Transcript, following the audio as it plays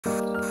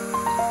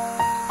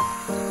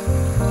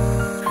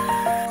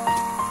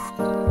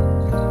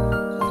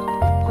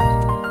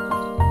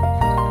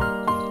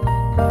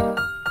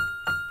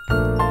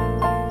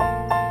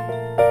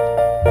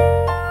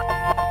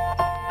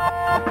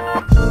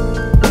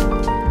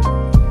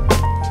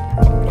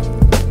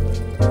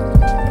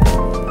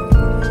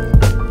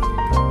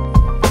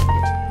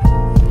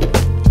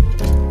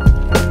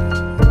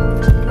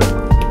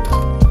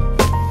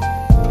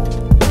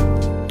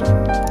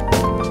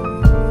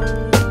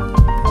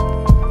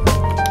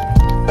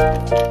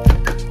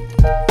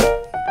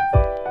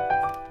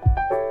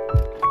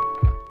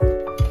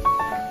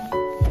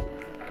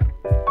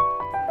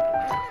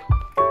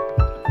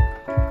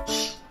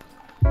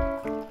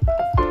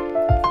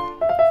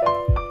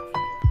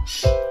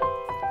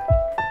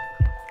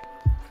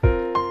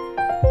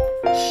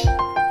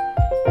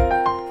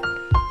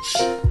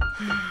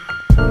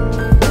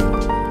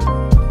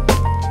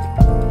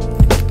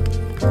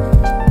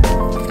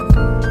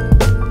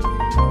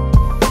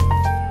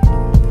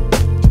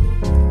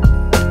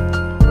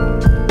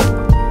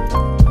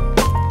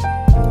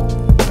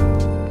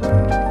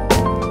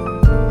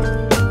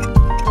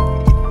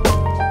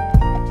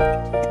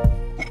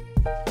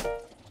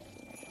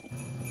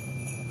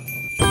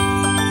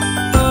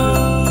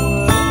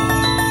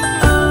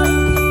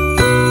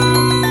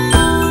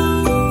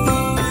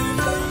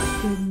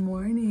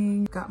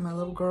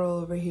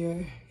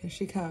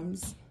She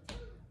comes.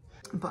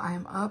 But I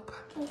am up.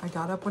 I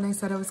got up when I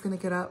said I was gonna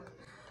get up.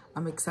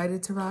 I'm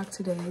excited to rock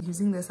today.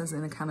 Using this as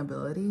an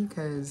accountability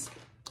because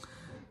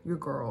your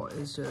girl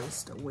is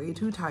just way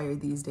too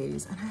tired these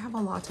days and I have a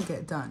lot to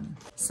get done.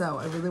 So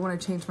I really want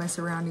to change my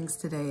surroundings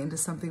today into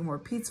something more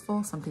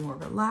peaceful, something more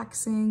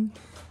relaxing,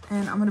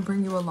 and I'm gonna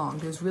bring you along.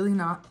 There's really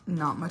not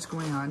much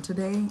going on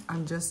today.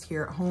 I'm just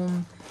here at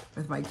home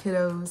with my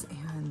kiddos,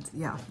 and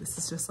yeah, this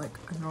is just like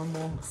a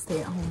normal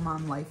stay-at-home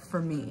mom life for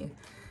me.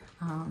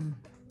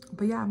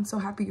 But yeah, I'm so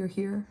happy you're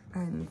here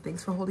and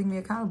thanks for holding me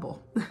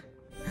accountable.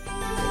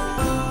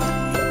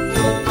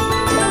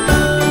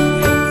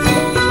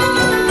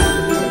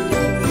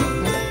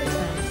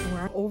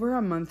 We're over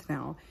a month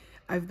now.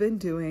 I've been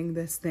doing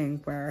this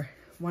thing where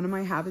one of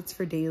my habits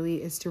for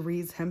daily is to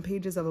read 10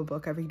 pages of a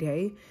book every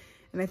day.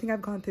 And I think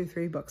I've gone through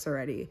 3 books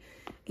already.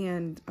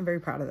 And I'm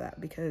very proud of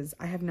that because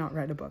I have not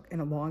read a book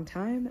in a long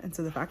time. And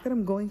so the fact that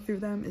I'm going through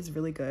them is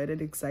really good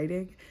and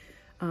exciting.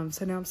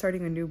 So now I'm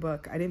starting a new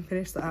book. I didn't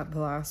finish the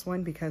last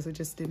one because I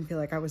just didn't feel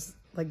like I was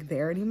like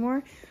there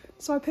anymore.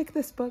 So I picked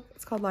this book.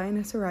 It's called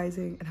Lioness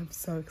Arising and I'm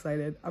so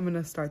excited. I'm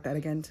gonna start that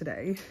again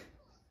today.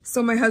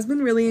 So my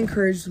husband really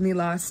encouraged me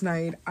last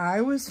night.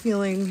 I was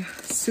feeling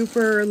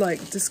super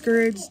like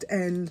discouraged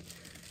and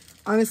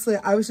honestly,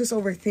 I was just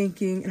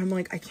overthinking and I'm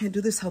like, I can't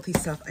do this healthy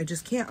stuff. I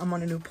just can't. I'm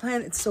on a new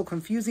plan. It's so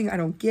confusing. I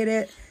don't get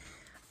it.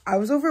 I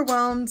was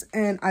overwhelmed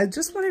and I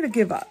just wanted to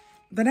give up.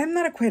 But I'm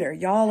not a quitter.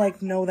 Y'all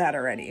like know that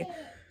already.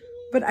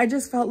 But I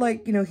just felt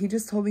like, you know, he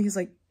just told me, he's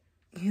like,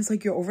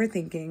 you're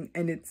overthinking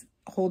and it's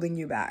holding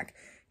you back.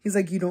 He's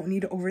like, you don't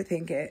need to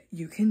overthink it.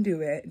 You can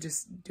do it.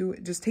 Just do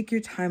it. Just take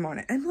your time on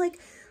it. And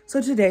like, so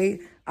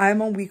today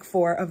I'm on week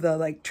 4 of the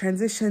like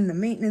transition, the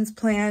maintenance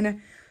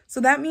plan. So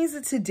that means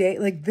that today,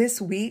 like this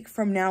week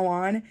from now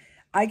on,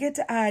 I get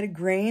to add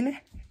grain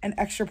and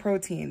extra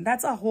protein.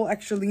 That's a whole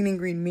extra lean and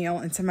green meal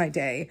into my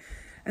day.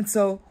 And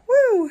so,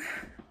 woo,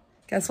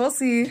 guess we'll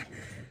see.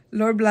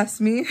 Lord bless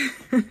me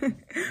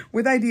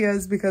with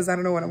ideas because I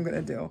don't know what I'm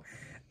going to do.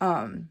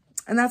 And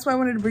that's why I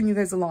wanted to bring you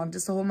guys along,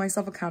 just to hold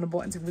myself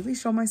accountable and to really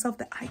show myself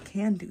that I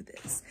can do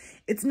this.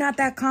 It's not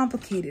that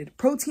complicated.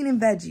 Protein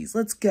and veggies.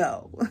 Let's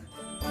go.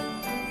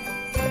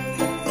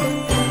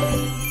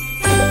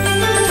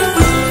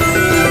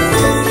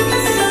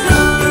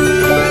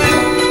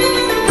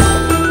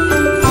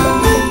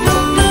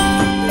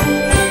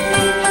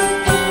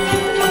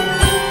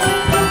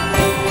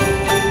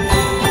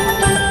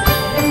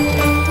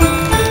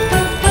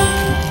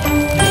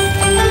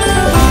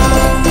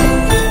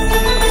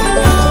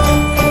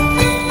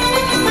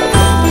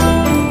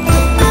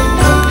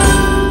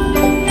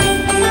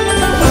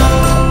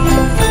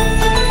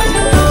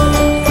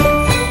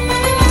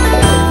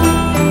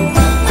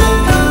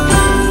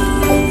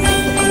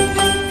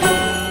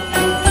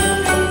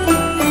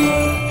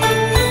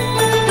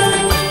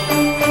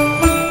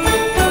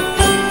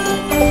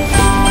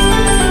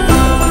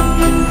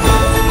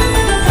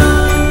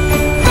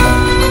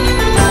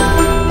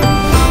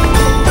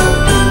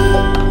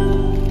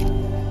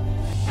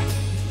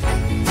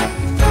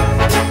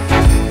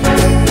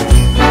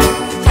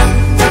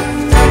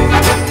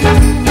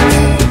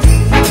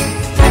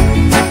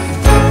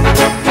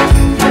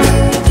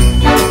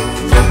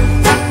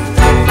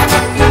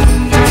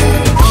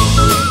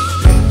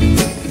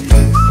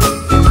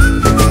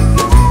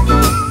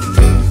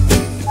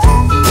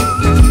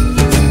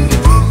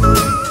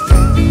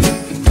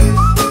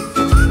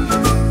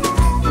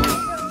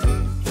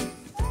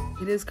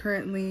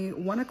 Currently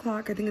 1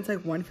 o'clock. I think it's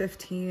like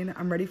 1:15.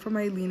 I'm ready for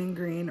my lean and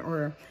green,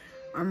 or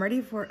I'm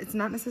ready for, it's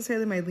not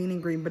necessarily my lean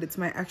and green, but it's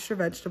my extra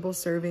vegetable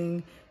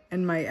serving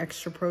and my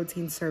extra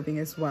protein serving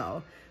as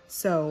well.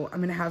 So I'm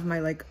gonna have my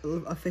like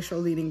official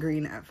lean and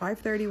green at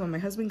 5:30 when my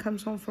husband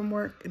comes home from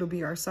work. It'll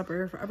be our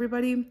supper for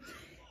everybody.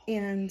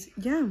 And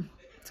yeah,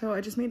 so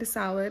I just made a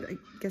salad. I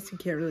guess you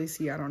can't really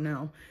see, I don't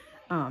know.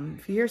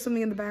 If you hear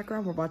something in the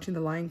background, we're watching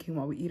The Lion King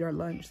while we eat our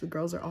lunch. The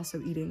girls are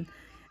also eating.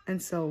 And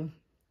so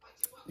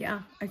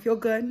yeah, I feel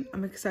good.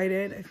 I'm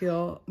excited. I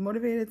feel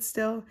motivated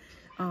still.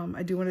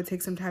 I do want to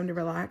take some time to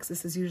relax.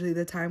 This is usually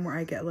the time where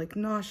I get like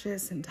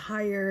nauseous and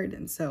tired.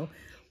 And so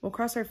we'll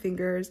cross our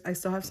fingers. I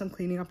still have some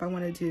cleaning up I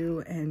want to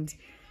do. And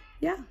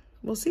yeah,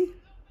 we'll see.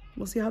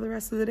 We'll see how the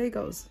rest of the day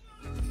goes.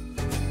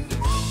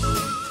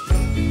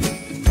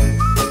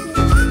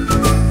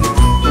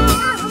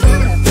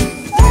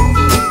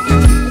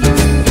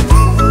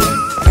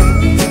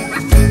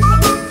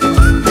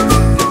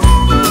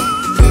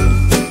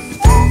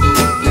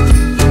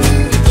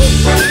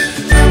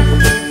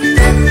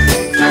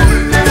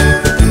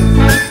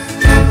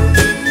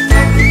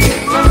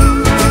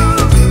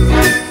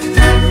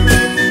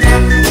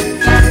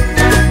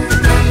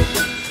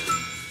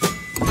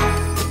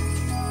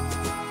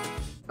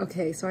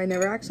 Okay, so I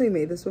never actually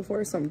made this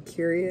before, so I'm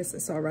curious. I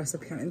saw a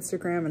recipe on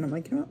Instagram and I'm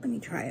like, you know what, let me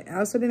try it. I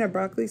also didn't have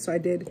broccoli, so I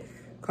did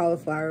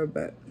cauliflower,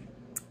 but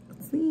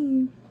let's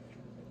see.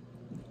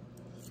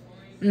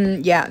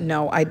 Yeah,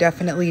 no, I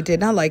definitely did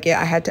not like it.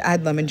 I had to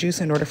add lemon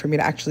juice in order for me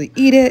to actually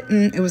eat it.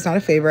 It was not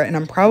a favorite, and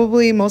I'm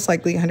probably most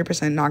likely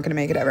 100% not gonna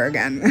make it ever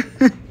again.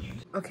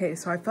 Okay,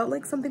 so I felt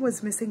like something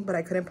was missing, but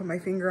I couldn't put my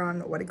finger on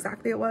what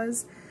exactly it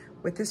was.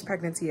 With this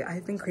pregnancy,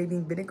 I've been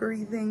craving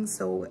vinegary things,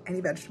 so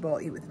any vegetable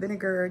I'll eat with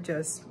vinegar,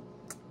 just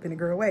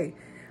vinegar away.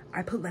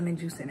 I put lemon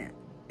juice in it.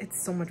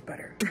 It's so much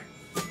better.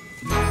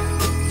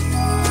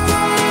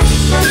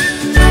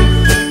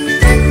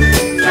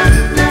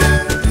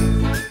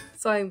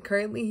 So I'm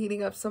currently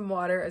heating up some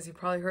water. As you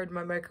probably heard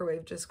my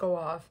microwave just go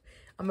off.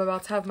 I'm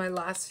about to have my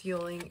last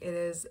fueling. It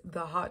is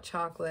the hot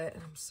chocolate,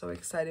 and I'm so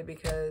excited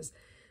because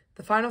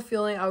the final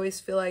fueling, I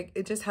always feel like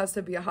it just has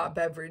to be a hot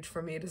beverage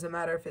for me. It doesn't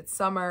matter if it's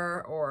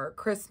summer or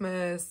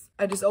Christmas.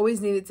 I just always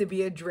need it to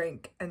be a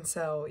drink. And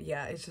so,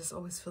 yeah, it just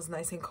always feels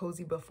nice and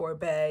cozy before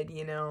bed,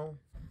 you know.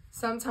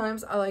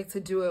 Sometimes I like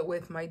to do it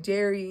with my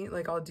dairy.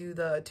 Like I'll do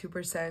the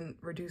 2%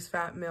 reduced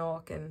fat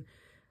milk and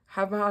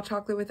have my hot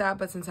chocolate with that.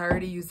 But since I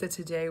already used it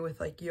today with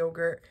like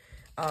yogurt,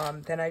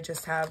 then I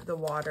just have the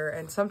water.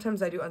 And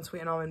sometimes I do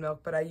unsweetened almond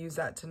milk, but I use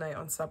that tonight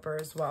on supper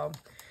as well.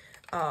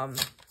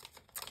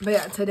 But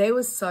yeah, today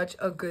was such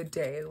a good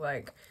day.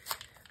 Like,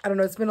 I don't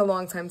know, it's been a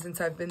long time since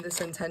I've been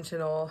this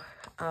intentional.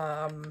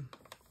 I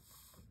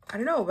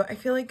don't know, but I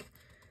feel like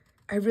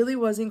I really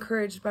was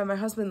encouraged by my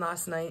husband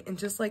last night. And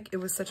just like, it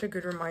was such a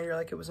good reminder.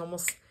 Like, it was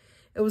almost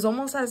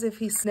as if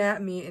he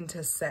snapped me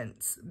into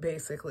sense,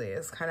 basically,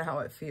 is kind of how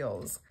it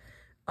feels.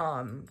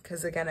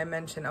 Because again, I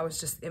mentioned I was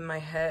just in my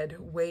head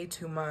way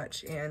too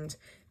much. And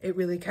it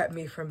really kept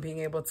me from being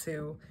able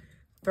to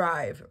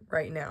thrive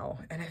right now.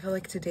 And I feel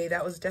like today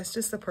that's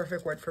just the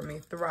perfect word for me,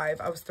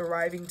 thrive. I was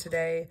thriving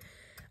today.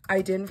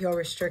 I didn't feel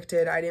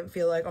restricted. I didn't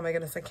feel like, oh my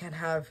goodness, I can't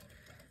have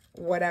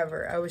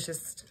whatever. I was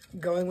just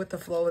going with the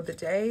flow of the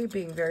day,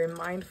 being very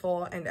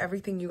mindful, and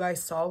everything you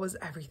guys saw was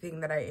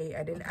everything that I ate.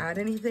 I didn't add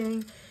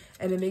anything,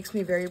 and it makes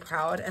me very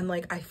proud. And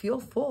like, I feel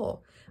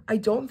full. I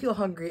don't feel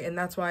hungry, and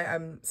that's why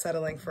I'm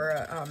settling for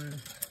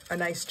a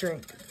nice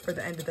drink for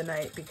the end of the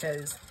night,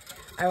 because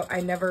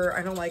I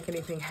don't like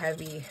anything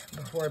heavy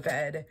before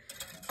bed.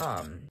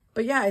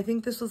 But yeah, I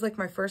think this was like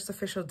my first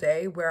official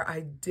day where I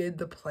did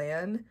the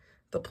plan.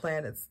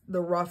 It's the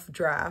rough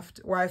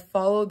draft, where I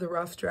followed the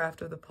rough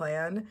draft of the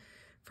plan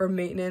for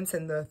maintenance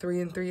and the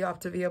 3-in-3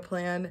 Optavia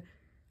plan.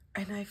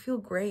 And I feel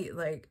great.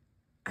 Like,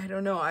 I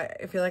don't know.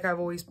 I feel like I've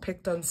always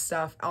picked on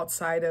stuff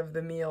outside of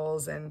the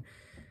meals, and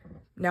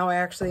now I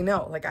actually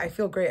know. Like, I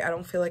feel great. I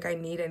don't feel like I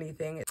need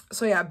anything.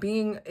 So yeah,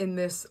 being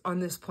on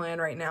this plan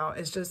right now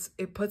is just,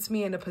 it puts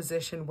me in a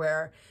position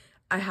where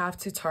I have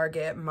to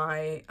target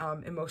my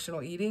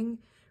emotional eating,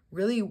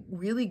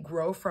 really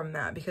grow from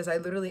that, because I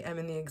literally am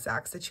in the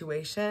exact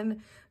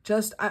situation.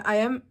 I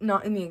am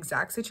not in the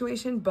exact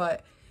situation,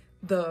 but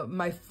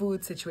my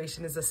food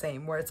situation is the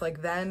same, where it's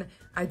like, then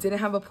I didn't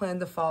have a plan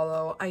to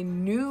follow. I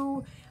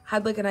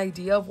had like an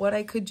idea of what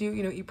I could do,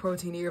 you know, eat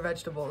protein, eat your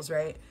vegetables,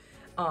 right?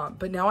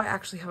 But now I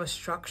actually have a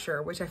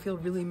structure, which I feel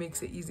really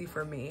makes it easy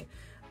for me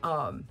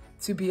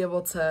to be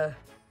able to,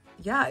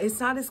 yeah, it's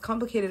not as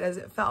complicated as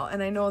it felt.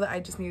 And I know that I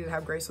just needed to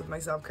have grace with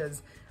myself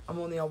because I'm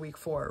only on week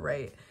 4,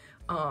 right?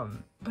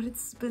 But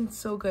it's been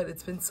so good.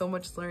 It's been so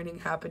much learning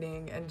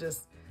happening, and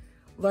just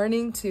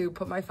learning to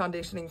put my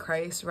foundation in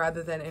Christ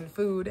rather than in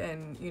food,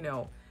 and, you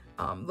know,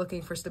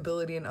 looking for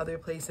stability in other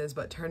places,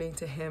 but turning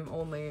to Him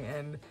only.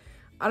 And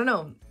I don't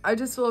know, I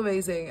just feel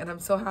amazing, and I'm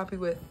so happy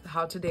with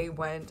how today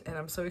went, and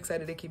I'm so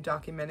excited to keep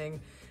documenting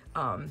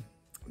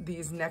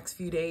these next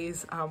few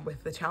days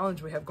with the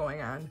challenge we have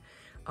going on.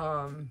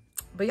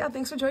 But yeah,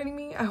 thanks for joining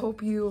me. I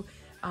hope you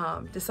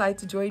decide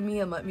to join me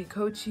and let me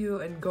coach you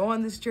and go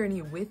on this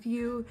journey with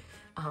you.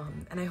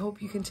 And I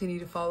hope you continue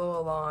to follow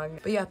along.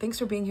 But yeah, thanks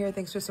for being here.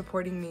 Thanks for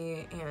supporting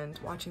me and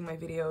watching my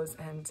videos.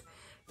 And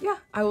yeah,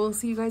 I will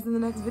see you guys in the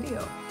next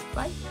video.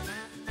 Bye.